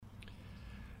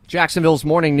Jacksonville's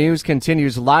Morning News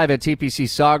continues live at TPC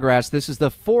Sawgrass. This is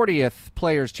the 40th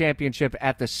Players' Championship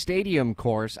at the Stadium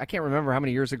course. I can't remember how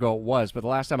many years ago it was, but the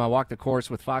last time I walked the course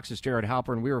with Fox's Jared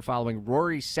Halpern, we were following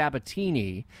Rory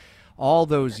Sabatini all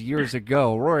those years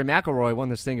ago. Rory McIlroy won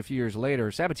this thing a few years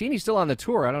later. Sabatini's still on the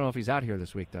tour. I don't know if he's out here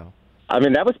this week, though. I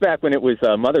mean, that was back when it was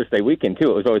Mother's Day weekend,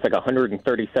 too. It was always like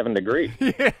 137 degrees.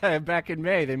 Yeah, back in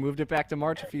May. They moved it back to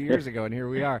March a few years ago, and here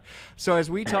we are. So as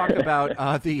we talk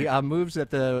about the moves that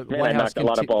the White House... I knocked a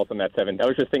lot of balls on that 7. I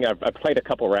was just thinking, I played a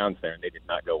couple rounds there, and they did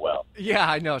not go well.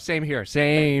 Yeah, I know. Same here.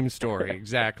 Same story.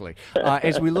 Exactly.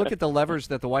 As we look at the levers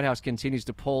that the White House continues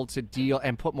to pull to deal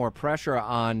and put more pressure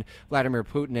on Vladimir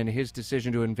Putin and his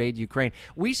decision to invade Ukraine,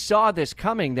 we saw this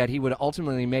coming, that he would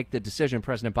ultimately make the decision,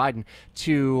 President Biden,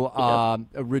 to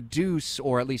reduce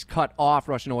or at least cut off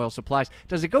Russian oil supplies.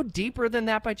 Does it go deeper than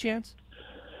that by chance?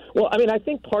 Well, I mean, I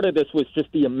think part of this was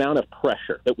just the amount of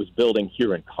pressure that was building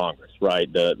here in Congress, right?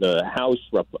 The House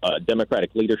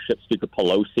Democratic leadership, Speaker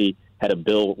Pelosi, had a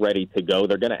bill ready to go.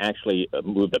 They're going to actually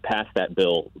move to pass that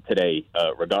bill today,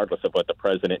 regardless of what the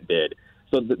president did.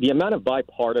 So the amount of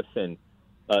bipartisan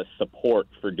support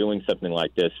for doing something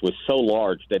like this was so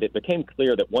large that it became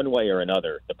clear that one way or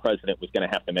another, the president was going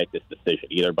to have to make this decision,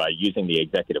 either by using the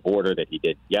executive order that he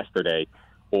did yesterday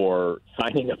or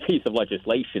signing a piece of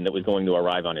legislation that was going to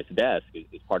arrive on his desk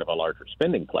as part of a larger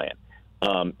spending plan.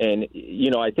 And,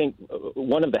 you know, I think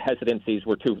one of the hesitancies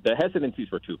were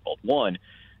twofold. One,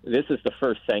 this is the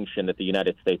first sanction that the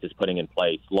United States is putting in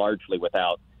place largely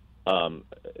without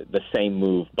the same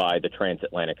move by the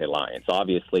Transatlantic Alliance.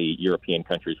 Obviously, European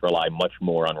countries rely much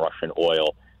more on Russian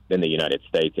oil than the United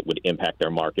States. It would impact their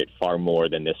market far more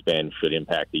than this ban should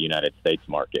impact the United States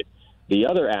market. The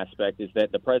other aspect is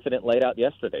that the president laid out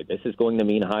yesterday, this is going to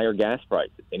mean higher gas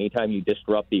prices. Anytime you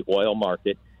disrupt the oil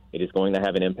market, it is going to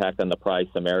have an impact on the price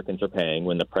Americans are paying.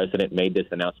 When the president made this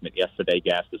announcement yesterday,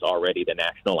 gas was already the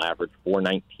national average,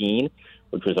 $4.19,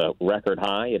 which was a record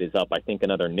high. It is up, I think,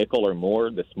 another nickel or more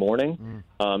this morning.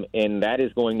 And that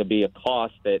is going to be a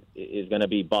cost that is going to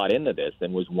be bought into this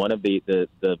and was one of the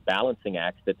balancing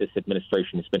acts that this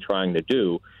administration has been trying to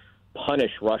do,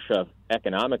 punish Russia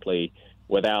economically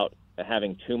without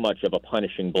having too much of a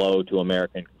punishing blow to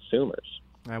American consumers.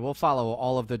 All right, we'll follow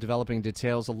all of the developing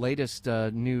details. The latest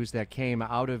news that came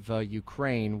out of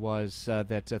Ukraine was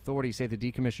that authorities say the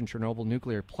decommissioned Chernobyl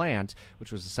nuclear plant,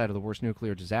 which was the site of the worst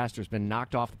nuclear disaster, has been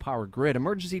knocked off the power grid.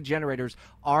 Emergency generators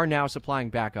are now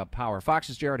supplying backup power.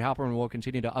 Fox's Jared Halpern will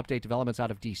continue to update developments out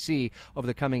of D.C. over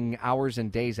the coming hours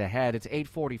and days ahead. It's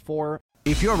 8:44.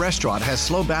 If your restaurant has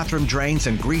slow bathroom drains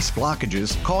and grease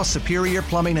blockages, call Superior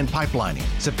Plumbing and Pipelining.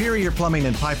 Superior Plumbing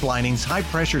and Pipelining's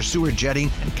high-pressure sewer jetting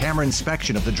and camera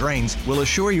inspection of the drains will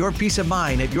assure your peace of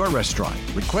mind at your restaurant.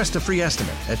 Request a free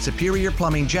estimate at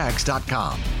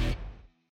SuperiorPlumbingJacks.com.